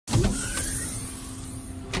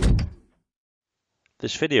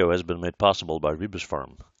This video has been made possible by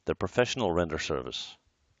Rebusfarm, the professional render service.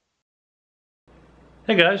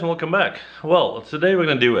 Hey guys, and welcome back. Well, today we're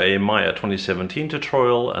going to do a Maya 2017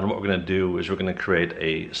 tutorial, and what we're going to do is we're going to create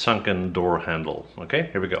a sunken door handle. Okay,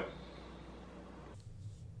 here we go.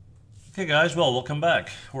 Okay guys, well, welcome back.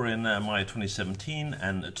 We're in Maya 2017,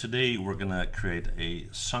 and today we're going to create a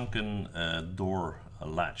sunken door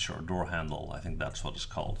latch or door handle. I think that's what it's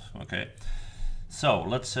called. Okay, so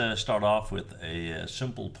let's start off with a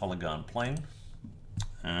simple polygon plane,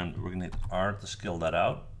 and we're going to hit R to scale that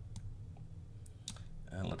out.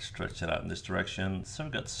 And let's stretch it out in this direction. So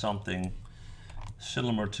we've got something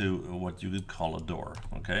similar to what you could call a door.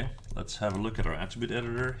 Okay, let's have a look at our attribute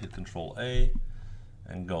editor. Hit Control A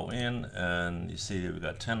and go in, and you see we've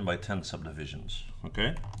got 10 by 10 subdivisions.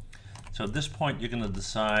 Okay, so at this point you're going to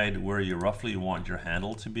decide where you roughly want your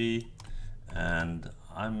handle to be, and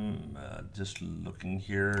I'm just looking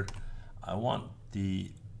here. I want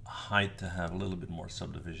the height to have a little bit more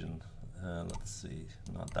subdivision. Let's see,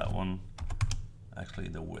 not that one. Actually,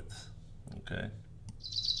 the width. Okay,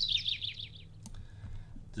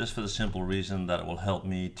 just for the simple reason that it will help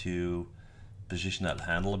me to position that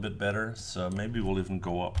handle a bit better. So maybe we'll even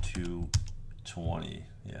go up to 20.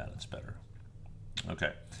 Yeah, that's better.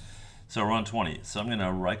 Okay, so we're on 20. So I'm going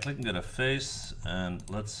to right click and go to face, and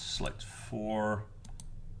let's select 4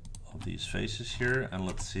 of these faces here, and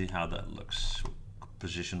let's see how that looks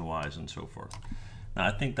position wise and so forth. Now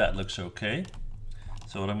I think that looks okay.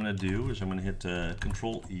 So what I'm going to do is I'm going to hit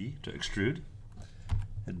Control E to extrude,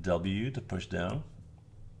 hit W to push down,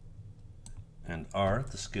 and R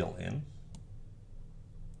to scale in,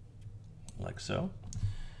 like so.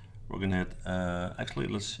 We're going to hit, actually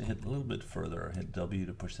let's hit a little bit further, hit W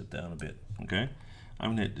to push it down a bit. Okay,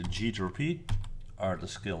 I'm going to hit G to repeat, R to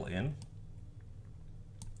scale in,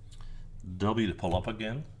 W to pull up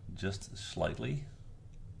again, just slightly,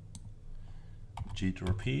 G to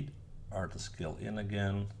repeat, R to scale in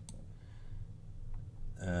again,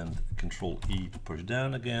 and Control E to push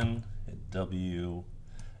down again, hit W,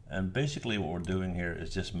 and basically what we're doing here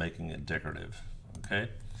is just making it decorative. Okay,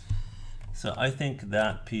 so I think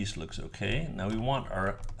that piece looks okay. Now we want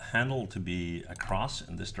our handle to be across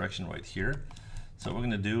in this direction right here. So what we're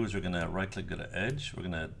going to do is we're going to right click, go to edge, we're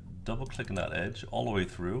going to double click on that edge all the way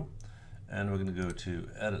through, and we're going to go to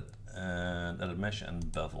edit and edit mesh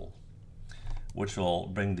and bevel, which will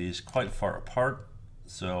bring these quite far apart.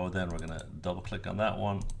 So then we're going to double click on that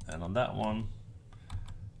one, and on that one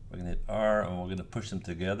we're going to hit R, and we're going to push them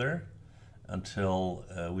together until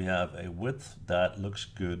we have a width that looks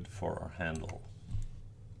good for our handle.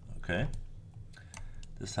 Okay,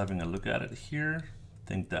 just having a look at it here, I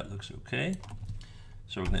think that looks okay.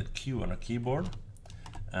 So we're going to hit Q on our keyboard,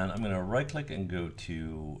 and I'm going to right click and go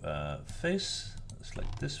to face,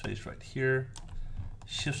 select this face right here,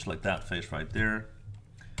 shift select that face right there,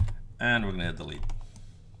 and we're going to hit delete.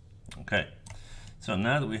 Okay, so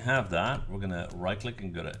now that we have that, we're going to right click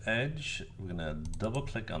and go to edge, we're going to double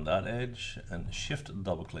click on that edge and shift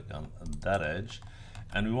double click on that edge,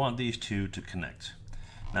 and we want these two to connect.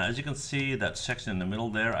 Now as you can see, that section in the middle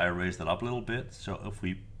there, I raised it up a little bit, so if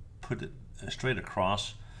we put it straight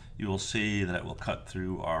across, you will see that it will cut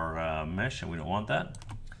through our mesh, and we don't want that.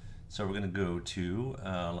 So we're going to go to,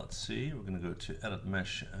 let's see, we're going to go to Edit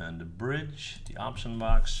Mesh and Bridge, the option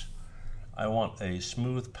box. I want a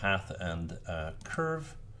smooth path and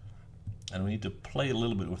curve, and we need to play a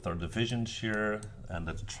little bit with our divisions here, and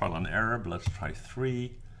that's trial and error, but let's try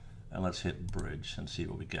 3, and let's hit Bridge and see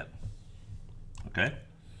what we get. Okay,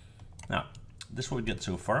 now this is what we get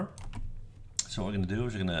so far. So what we're going to do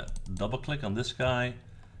is we're going to double click on this guy,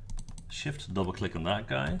 shift double click on that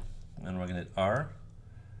guy, and we're going to hit R,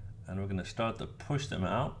 and we're going to start to push them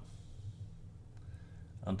out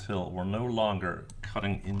until we're no longer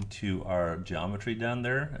cutting into our geometry down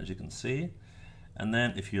there, as you can see. And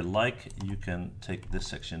then if you like, you can take this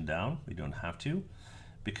section down. We don't have to,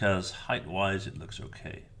 because height wise it looks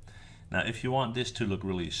okay. Now if you want this to look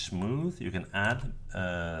really smooth, you can add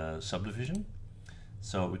subdivision.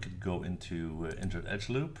 So we could go into insert edge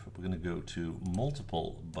loop. We're going to go to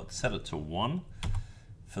multiple, but set it to 1.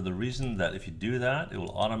 For the reason that if you do that, it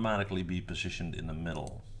will automatically be positioned in the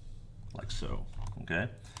middle, like so. Okay,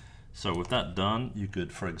 so with that done, you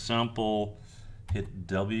could, for example, hit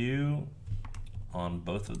W on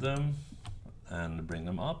both of them and bring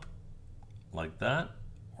them up like that,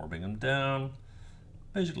 or bring them down,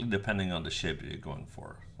 basically depending on the shape that you're going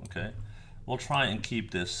for. Okay, we'll try and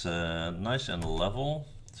keep this nice and level,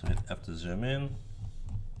 so hit F to zoom in,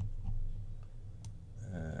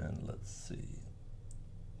 and let's see.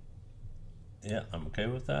 Yeah, I'm okay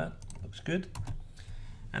with that. Looks good.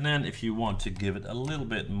 And then if you want to give it a little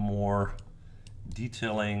bit more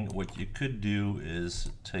detailing, what you could do is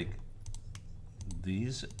take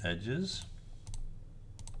these edges,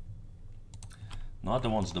 not the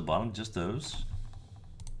ones at the bottom, just those.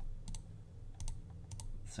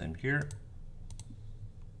 Same here.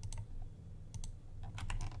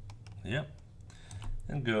 Yep.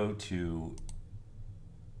 And go to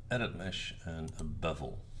Edit Mesh and a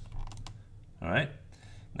Bevel. All right.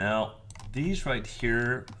 Now, these right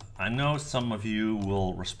here, I know some of you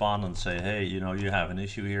will respond and say, hey, you know, you have an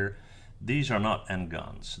issue here. These are not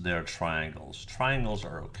n-gons, they're triangles. Triangles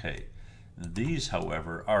are okay. These,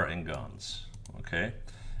 however, are n-gons, okay?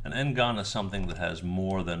 An n-gon is something that has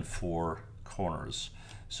more than 4 corners.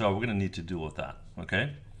 So we're gonna need to deal with that,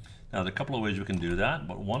 okay? Now, there are a couple of ways we can do that,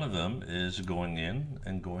 but one of them is going in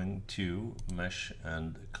and going to Mesh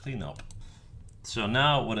and Clean Up. So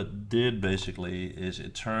now what it did basically is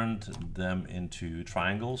it turned them into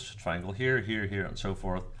triangles, triangle here, here, here, and so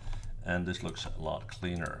forth, and this looks a lot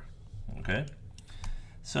cleaner, okay?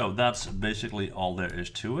 So that's basically all there is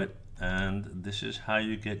to it, and this is how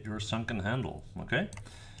you get your sunken handle, okay?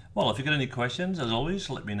 Well, if you got any questions, as always,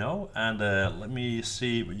 let me know, and let me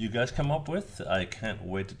see what you guys come up with. I can't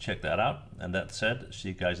wait to check that out. And that said, see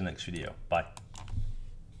you guys in the next video. Bye.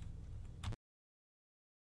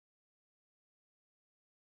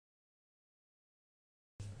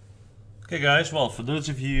 Okay guys, well, for those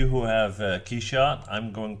of you who have Keyshot,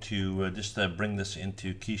 I'm going to just bring this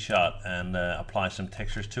into Keyshot and apply some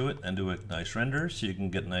textures to it and do a nice render so you can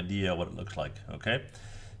get an idea what it looks like, okay?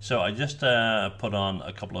 So I just put on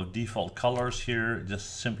a couple of default colors here,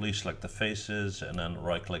 just simply select the faces and then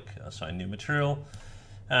right click assign new material.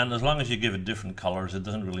 And as long as you give it different colors, it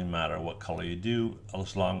doesn't really matter what color you do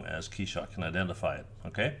as long as Keyshot can identify it,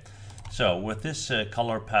 okay? So with this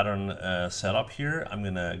color pattern set up here, I'm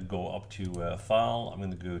going to go up to File. I'm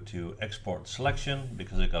going to go to Export Selection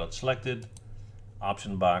because I got it selected.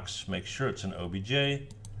 Option box, make sure it's an OBJ.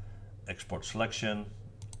 Export Selection.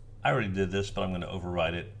 I already did this, but I'm going to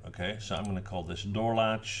override it. Okay, so I'm going to call this Door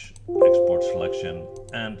Latch, Export Selection,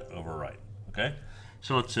 and Override. Okay,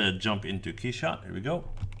 so let's jump into Keyshot. Here we go.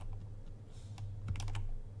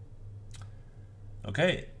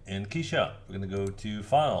 Okay, in Keyshot, we're going to go to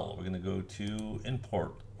File, we're going to go to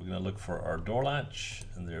Import, we're going to look for our door latch,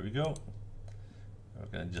 and there we go. We're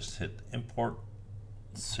going to just hit Import,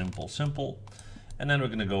 simple, simple, and then we're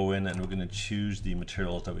going to go in and we're going to choose the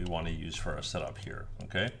materials that we want to use for our setup here,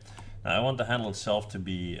 okay? Now I want the handle itself to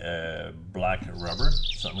be black rubber,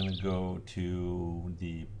 so I'm going to go to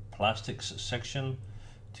the plastics section,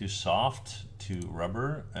 to soft, to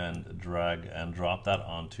rubber, and drag and drop that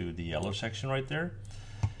onto the yellow section right there.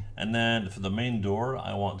 And then for the main door,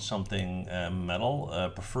 I want something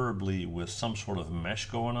metal, preferably with some sort of mesh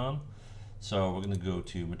going on. So we're going to go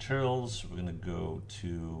to materials, we're going to go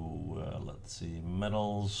to, let's see,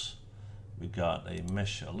 metals. We got a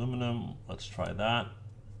mesh aluminum, let's try that.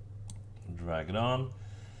 Drag it on.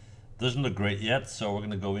 Doesn't look great yet, so we're going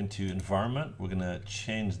to go into environment. We're going to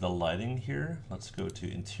change the lighting here. Let's go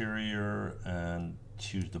to interior and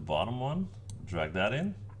choose the bottom one. Drag that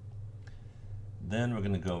in. Then we're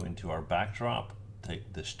going to go into our backdrop.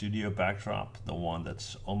 Take the studio backdrop, the one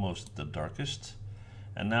that's almost the darkest.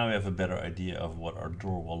 And now we have a better idea of what our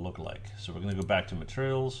door will look like. So we're going to go back to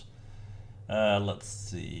materials. Let's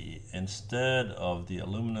see, instead of the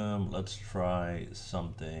aluminum, let's try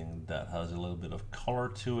something that has a little bit of color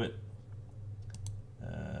to it.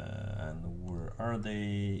 And where are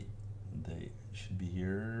they? They should be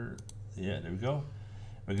here. Yeah, there we go.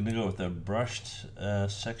 We're going to go with the brushed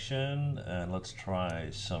section, and let's try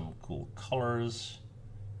some cool colors.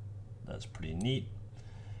 That's pretty neat.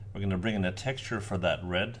 We're going to bring in a texture for that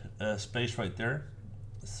red space right there.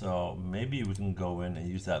 So maybe we can go in and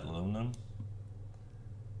use that aluminum.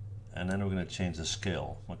 And then we're going to change the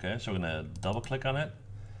scale. Okay, so we're going to double click on it.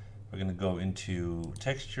 We're going to go into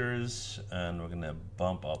textures and we're going to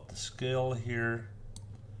bump up the scale here.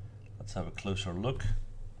 Let's have a closer look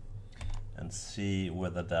and see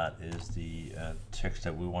whether that is the text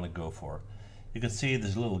that we want to go for. You can see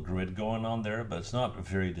there's a little grid going on there, but it's not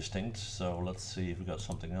very distinct. So let's see if we got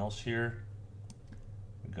something else here.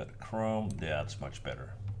 We got chrome. Yeah, it's much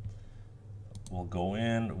better. We'll go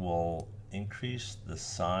in, we'll increase the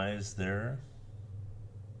size there.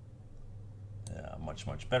 Yeah,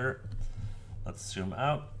 much better. Let's zoom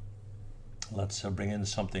out. Let's bring in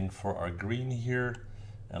something for our green here,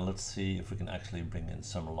 and let's see if we can actually bring in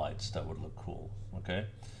some lights. That would look cool. Okay,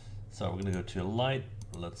 so we're going to go to light.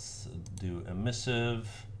 Let's do emissive.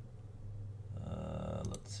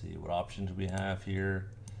 Let's see what options we have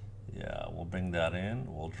here. Yeah, we'll bring that in.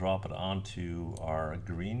 We'll drop it onto our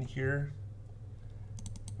green here.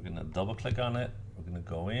 We're going to double click on it. We're going to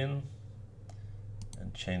go in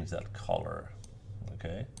and change that color.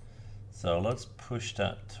 Okay, so let's push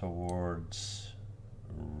that towards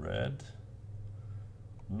red.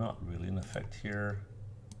 Not really an effect here.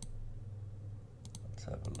 Let's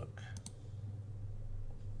have a look.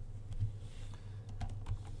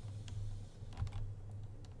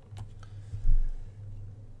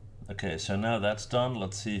 Okay, so now that's done.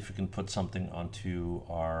 Let's see if we can put something onto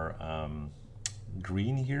our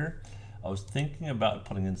green here. I was thinking about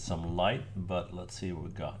putting in some light, but let's see what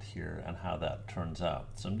we got here and how that turns out.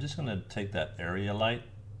 So I'm just going to take that area light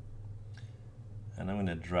and I'm going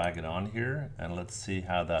to drag it on here, and let's see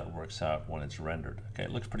how that works out when it's rendered. Okay,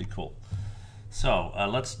 it looks pretty cool. So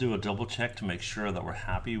let's do a double check to make sure that we're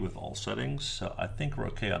happy with all settings. So I think we're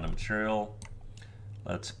okay on the material.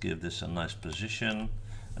 Let's give this a nice position.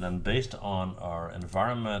 And then based on our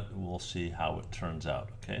environment, we'll see how it turns out.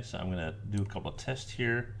 Okay, so I'm going to do a couple of tests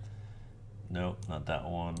here. No, not that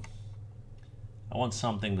one. I want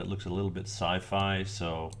something that looks a little bit sci-fi,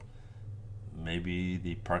 so maybe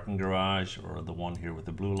the parking garage or the one here with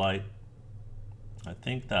the blue light. I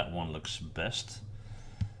think that one looks best.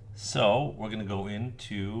 So we're going to go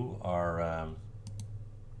into our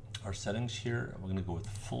settings here. We're going to go with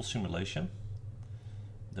full simulation.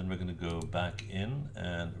 Then we're going to go back in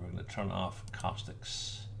and we're going to turn off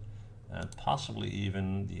caustics and possibly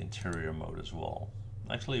even the interior mode as well.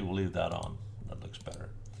 Actually, we'll leave that on. That looks better.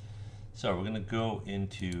 So we're going to go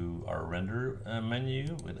into our render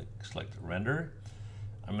menu. We're going to select render.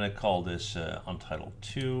 I'm going to call this Untitled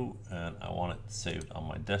 2 and I want it saved on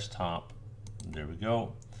my desktop. There we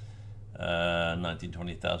go.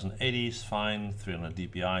 1920,080 is fine. 300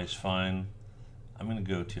 dpi is fine. I'm going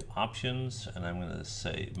to go to options and I'm going to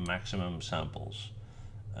say maximum samples,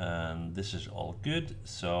 and this is all good.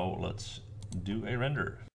 So let's do a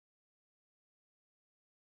render.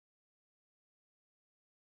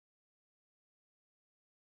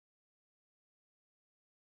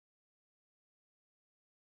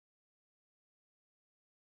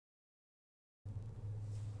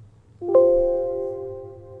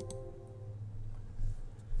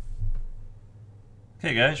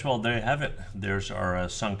 Okay guys, well there you have it. There's our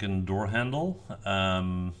sunken door handle.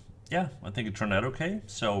 Yeah, I think it turned out okay.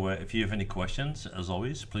 So if you have any questions, as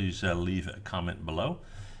always, please leave a comment below.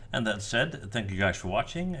 And that said, thank you guys for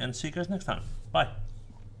watching and see you guys next time. Bye.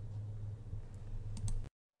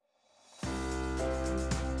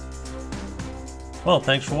 Well,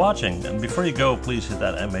 thanks for watching. And before you go, please hit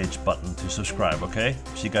that MH button to subscribe, okay?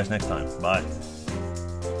 See you guys next time. Bye.